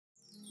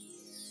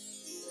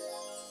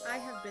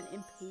have been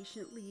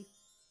impatiently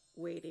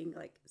waiting,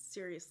 like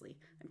seriously.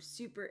 I'm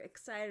super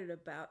excited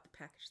about the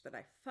package that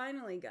I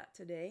finally got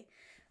today.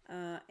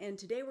 And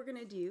today we're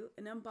gonna do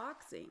an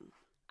unboxing.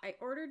 I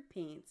ordered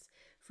paints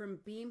from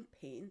Beam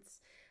Paints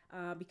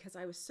because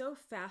I was so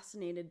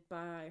fascinated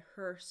by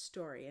her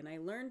story, and I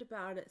learned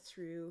about it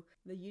through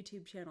the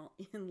YouTube channel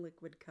In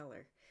Liquid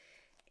Color.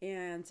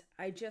 And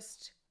I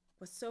just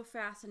was so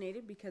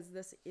fascinated because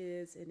this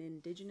is an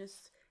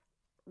Indigenous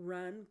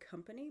run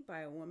company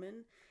by a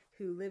woman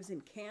who lives in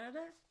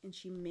Canada, and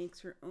she makes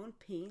her own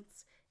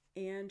paints,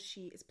 and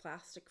she is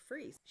plastic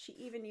free. She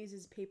even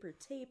uses paper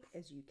tape,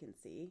 as you can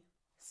see.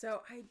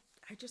 So I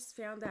just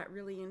found that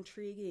really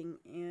intriguing,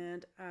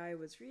 and I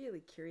was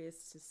really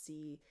curious to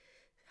see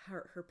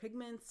her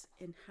pigments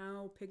and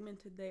how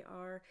pigmented they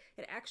are.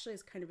 It actually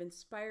has kind of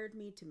inspired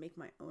me to make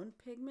my own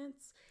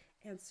pigments,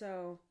 and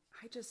so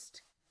I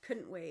just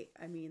couldn't wait.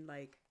 I mean,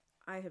 like,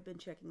 I have been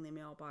checking the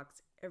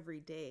mailbox every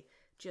day,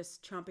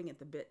 just chomping at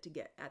the bit to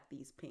get at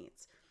these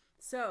paints.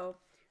 So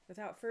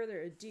without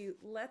further ado,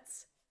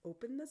 let's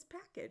open this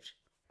package.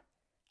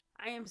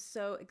 I am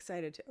so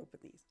excited to open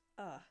these.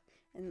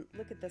 And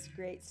look at this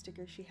great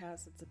sticker she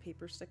has. It's a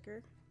paper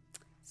sticker.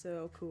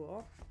 So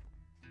cool.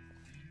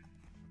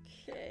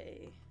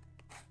 Okay.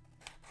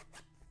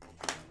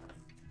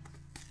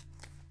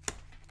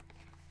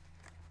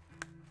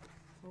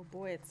 Oh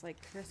boy, it's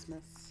like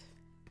Christmas.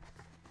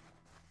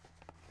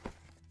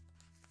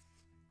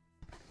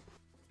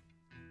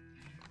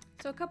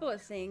 So a couple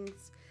of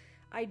things.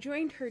 I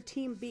joined her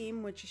Team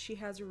Beam, which she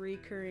has a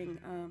recurring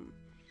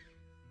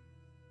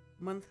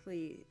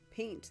monthly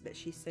paint that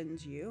she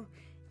sends you.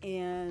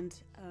 And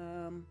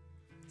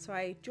so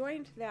I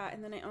joined that,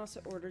 and then I also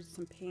ordered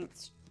some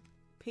paint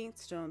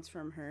stones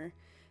from her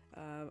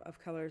of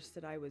colors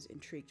that I was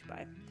intrigued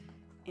by.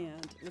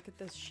 And look at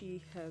this,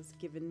 she has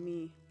given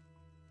me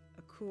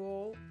a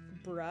cool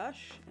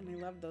brush, and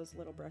I love those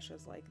little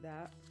brushes like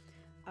that.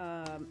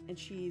 And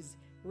she's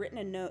written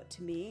a note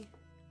to me.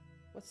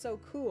 What's so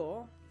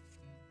cool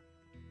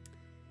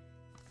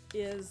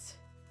is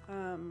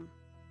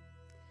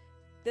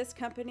this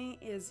company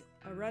is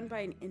run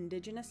by an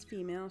Indigenous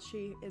female.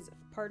 She is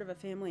part of a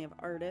family of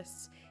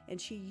artists, and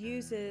she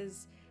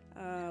uses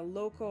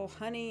local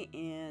honey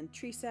and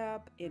tree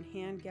sap and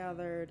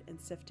hand-gathered and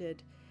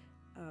sifted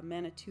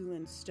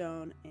Manitoulin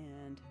stone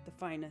and the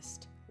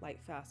finest light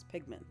fast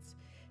pigments.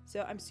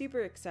 So I'm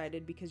super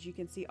excited because you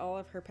can see all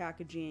of her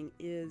packaging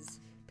is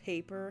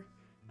paper.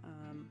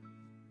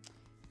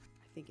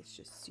 I think it's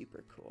just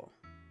super cool.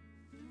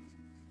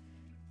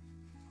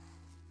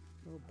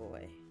 Oh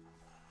boy.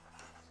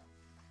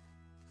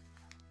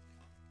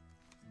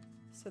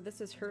 So this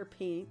is her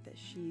paint that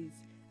she's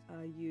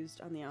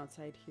used on the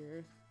outside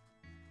here.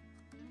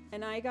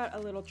 And I got a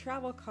little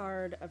travel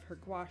card of her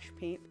gouache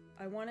paint.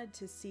 I wanted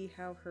to see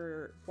how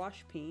her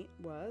gouache paint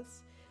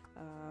was.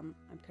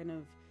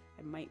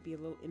 I might be a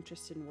little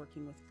interested in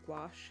working with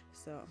gouache,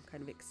 so I'm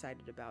kind of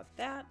excited about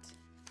that.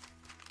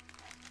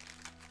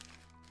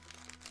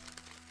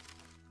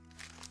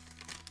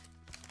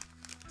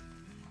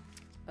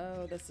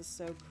 Oh, this is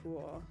so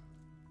cool.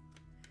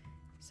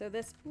 So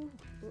this, that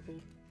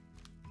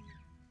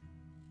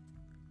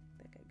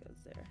guy goes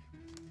there.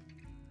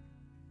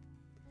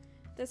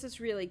 This is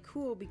really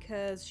cool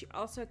because she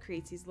also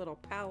creates these little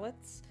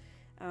palettes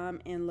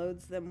and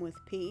loads them with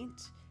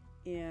paint,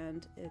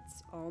 and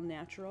it's all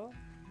natural.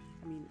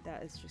 I mean,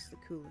 that is just the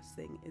coolest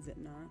thing, is it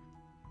not?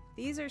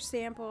 These are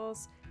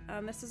samples.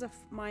 This is a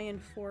Mayan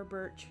 4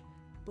 birch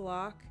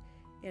block,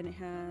 and it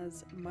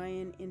has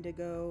Mayan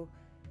Indigo,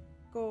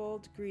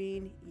 gold,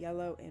 green,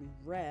 yellow, and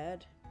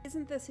red.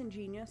 Isn't this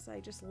ingenious?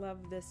 I just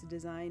love this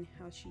design,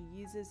 how she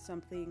uses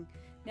something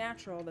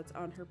natural that's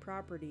on her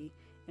property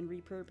and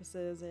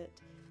repurposes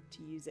it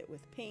to use it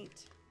with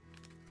paint.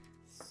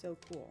 So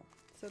cool.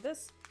 So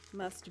this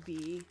must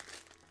be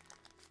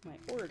my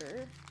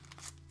order.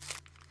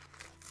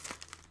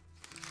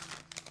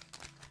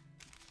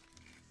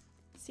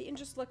 See, and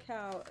just look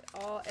how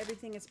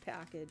everything is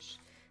packaged.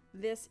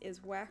 This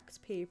is wax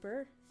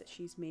paper that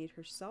she's made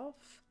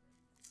herself.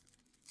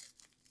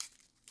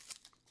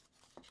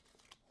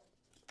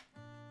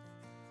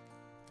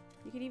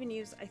 You could even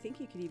use, I think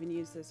you could even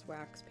use this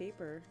wax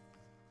paper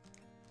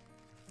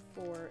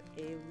for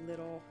a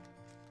little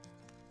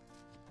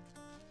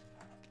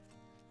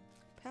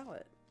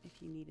palette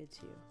if you needed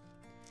to.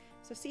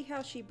 So see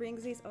how she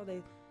brings these? Oh,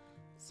 they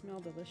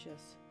smell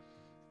delicious.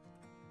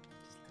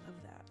 Just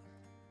love that.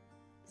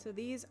 So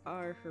these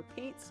are her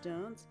paint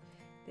stones.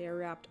 They are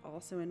wrapped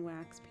also in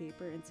wax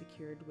paper and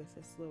secured with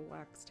this little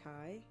wax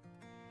tie.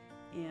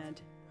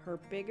 And her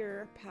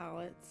bigger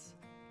palettes,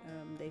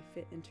 they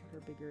fit into her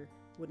bigger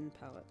wooden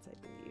palettes, I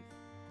believe.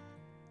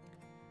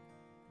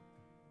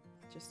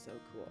 Just so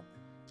cool.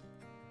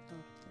 Oh,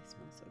 they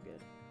smell so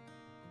good.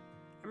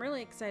 I'm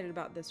really excited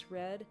about this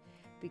red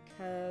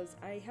because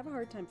I have a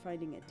hard time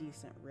finding a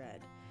decent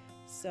red.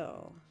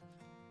 So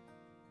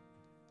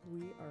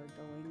we are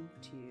going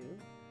to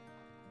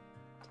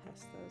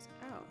test those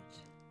out.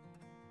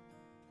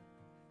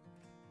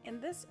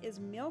 And this is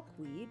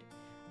milkweed.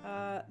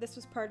 This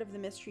was part of the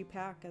mystery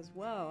pack as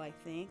well, I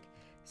think.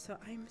 So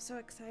I'm so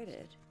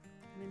excited.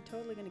 And I'm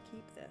totally going to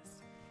keep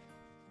this.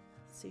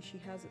 See, she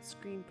has it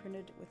screen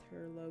printed with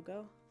her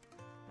logo.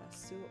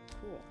 That's so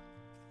cool.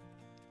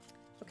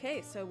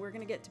 Okay, so we're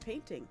going to get to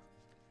painting.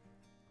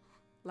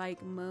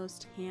 Like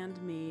most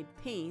handmade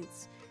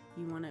paints,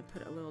 you want to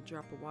put a little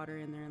drop of water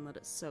in there and let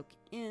it soak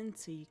in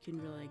so you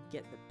can really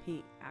get the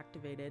paint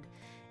activated.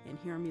 And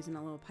here I'm using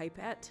a little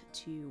pipette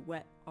to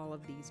wet all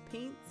of these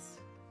paints.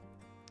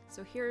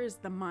 So here is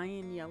the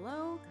Mayan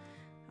yellow.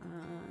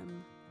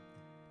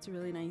 It's a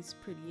really nice,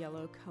 pretty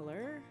yellow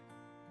color.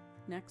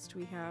 Next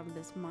we have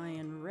this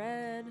Mayan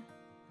red,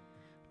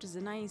 which is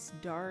a nice,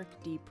 dark,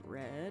 deep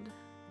red.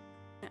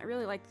 I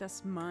really like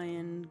this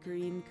Mayan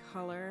green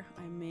color.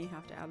 I may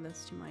have to add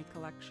this to my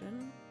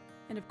collection.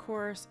 And of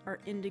course, our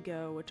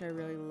indigo, which I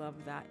really love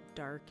that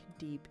dark,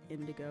 deep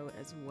indigo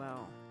as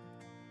well.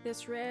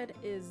 This red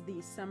is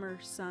the Summer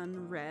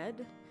Sun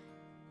Red.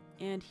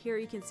 And here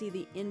you can see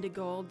the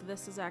Indigold.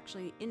 This is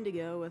actually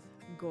indigo with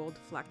gold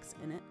flecks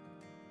in it.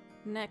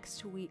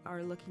 Next, we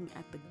are looking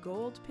at the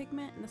gold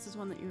pigment, and this is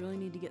one that you really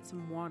need to get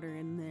some water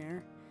in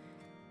there.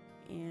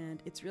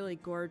 And it's really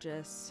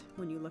gorgeous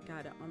when you look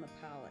at it on the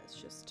palette. It's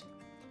just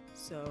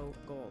so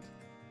gold.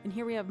 And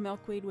here we have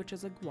milkweed, which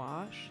is a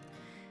gouache.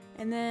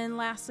 And then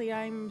lastly,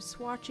 I'm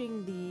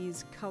swatching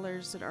these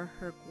colors that are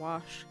her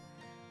gouache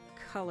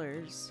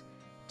colors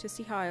to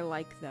see how I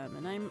like them.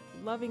 And I'm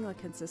loving the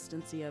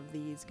consistency of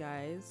these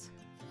guys.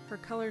 Her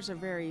colors are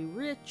very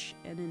rich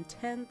and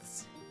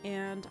intense,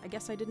 and I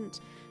guess I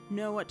didn't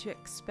know what to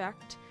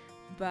expect,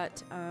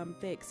 but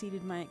they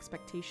exceeded my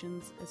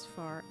expectations as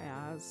far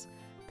as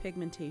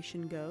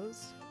pigmentation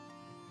goes.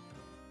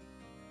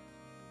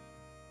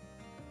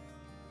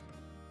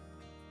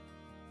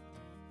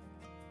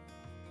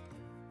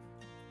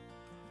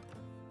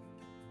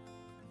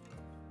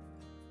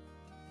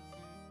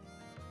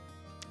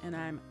 And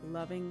I'm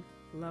loving,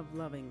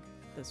 loving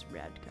this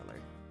red color.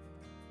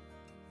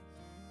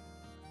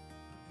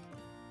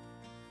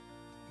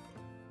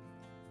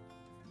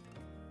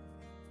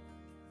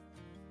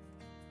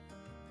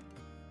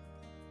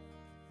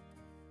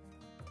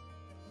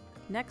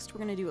 Next, we're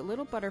going to do a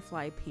little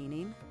butterfly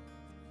painting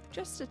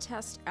just to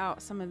test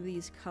out some of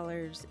these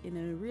colors in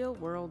a real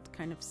world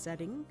kind of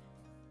setting.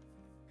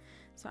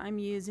 So I'm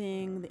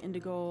using the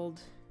Indigold,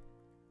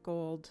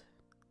 gold,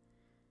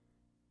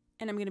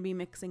 and I'm going to be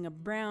mixing a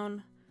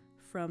brown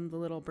from the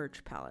Little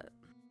Birch palette.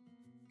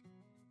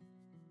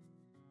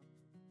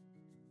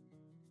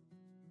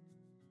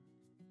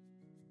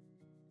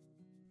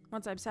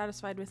 Once I'm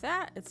satisfied with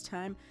that, it's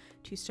time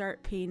to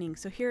start painting.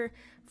 So here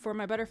for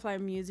my butterfly,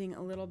 I'm using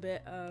a little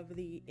bit of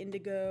the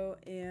indigo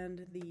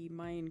and the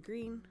Mayan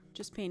green,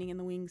 just painting in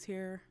the wings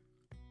here.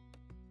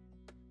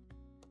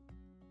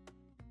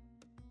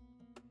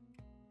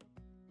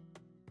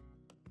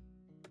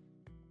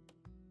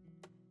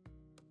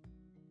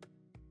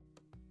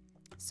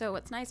 So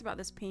what's nice about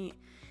this paint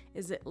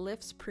is it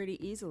lifts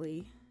pretty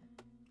easily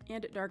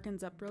and it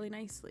darkens up really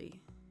nicely.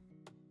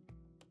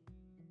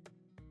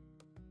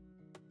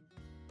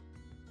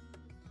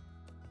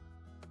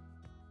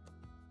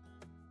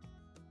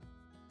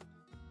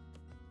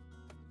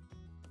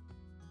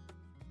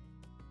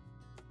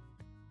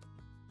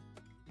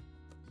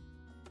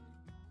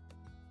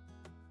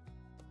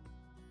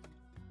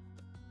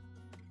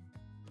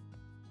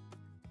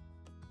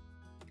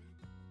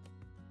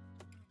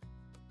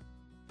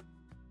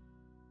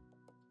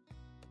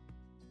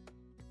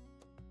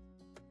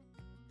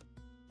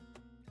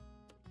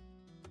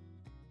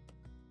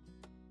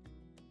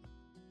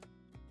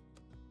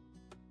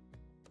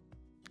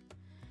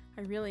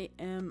 I really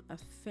am a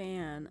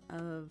fan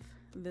of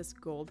this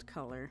gold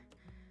color.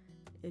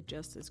 It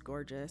just is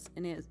gorgeous,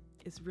 and it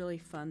is really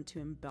fun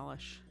to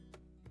embellish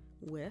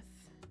with.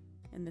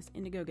 And this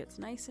indigo gets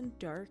nice and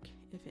dark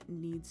if it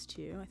needs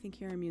to. I think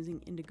here I'm using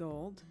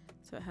Indigold,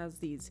 so it has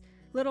these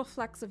little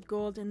flecks of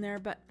gold in there,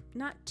 but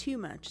not too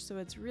much, so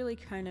it's really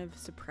kind of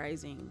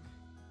surprising.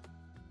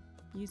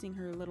 Using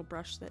her little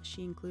brush that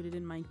she included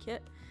in my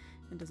kit,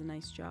 and does a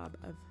nice job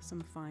of some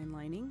fine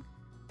lining.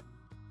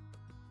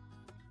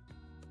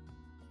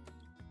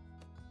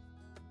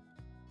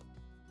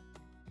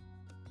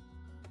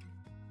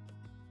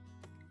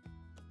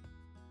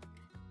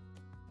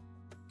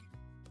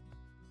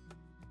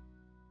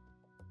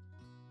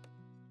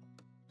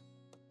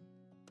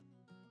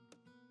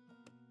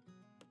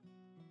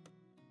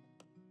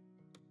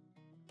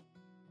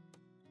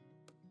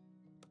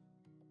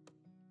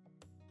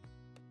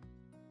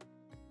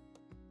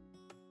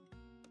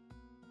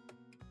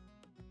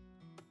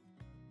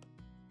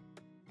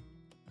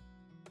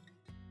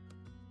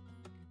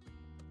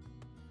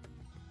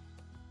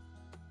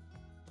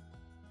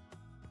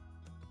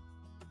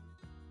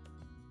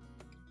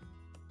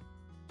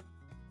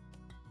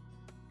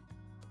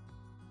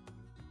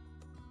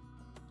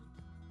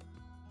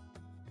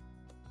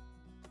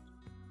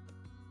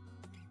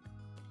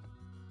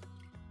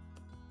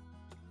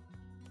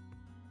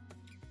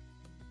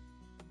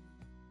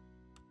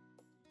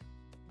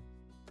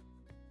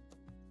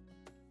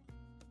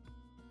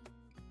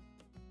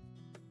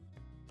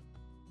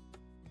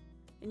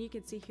 And you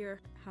can see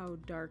here how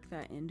dark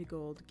that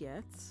Indigold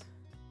gets.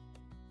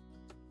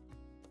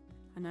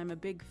 And I'm a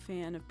big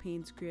fan of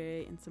Payne's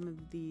Gray and some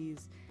of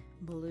these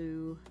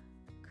blue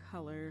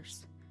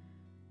colors.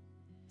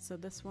 So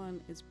this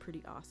one is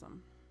pretty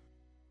awesome.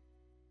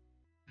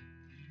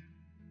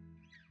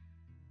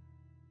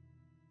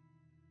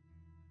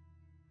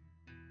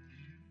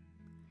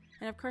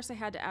 And of course I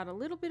had to add a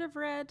little bit of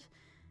red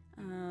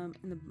in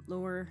the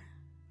lower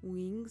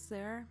wings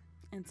there,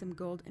 and some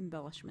gold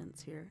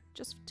embellishments here,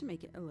 just to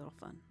make it a little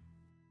fun.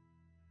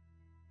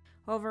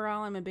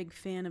 Overall, I'm a big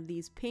fan of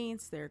these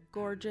paints. They're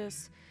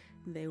gorgeous.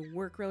 They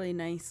work really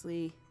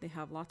nicely. They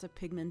have lots of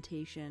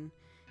pigmentation,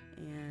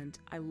 and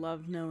I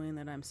love knowing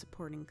that I'm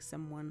supporting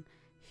someone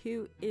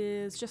who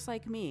is just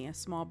like me, a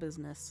small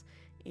business.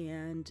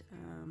 And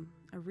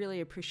I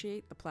really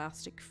appreciate the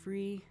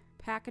plastic-free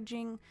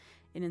packaging.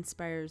 It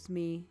inspires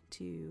me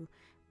to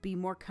be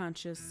more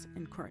conscious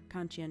and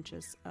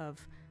conscientious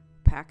of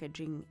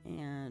packaging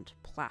and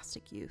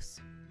plastic use.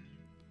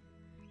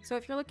 So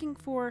if you're looking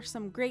for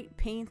some great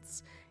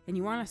paints and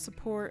you want to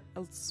support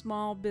a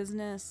small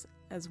business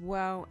as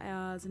well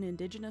as an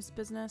indigenous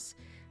business,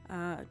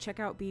 check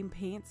out Beam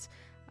Paints.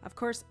 Of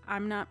course,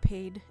 I'm not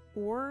paid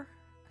or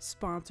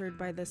sponsored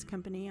by this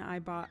company. I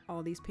bought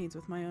all these paints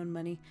with my own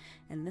money,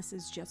 and this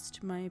is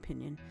just my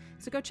opinion.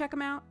 So go check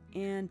them out,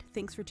 and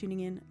thanks for tuning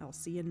in. I'll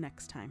see you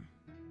next time.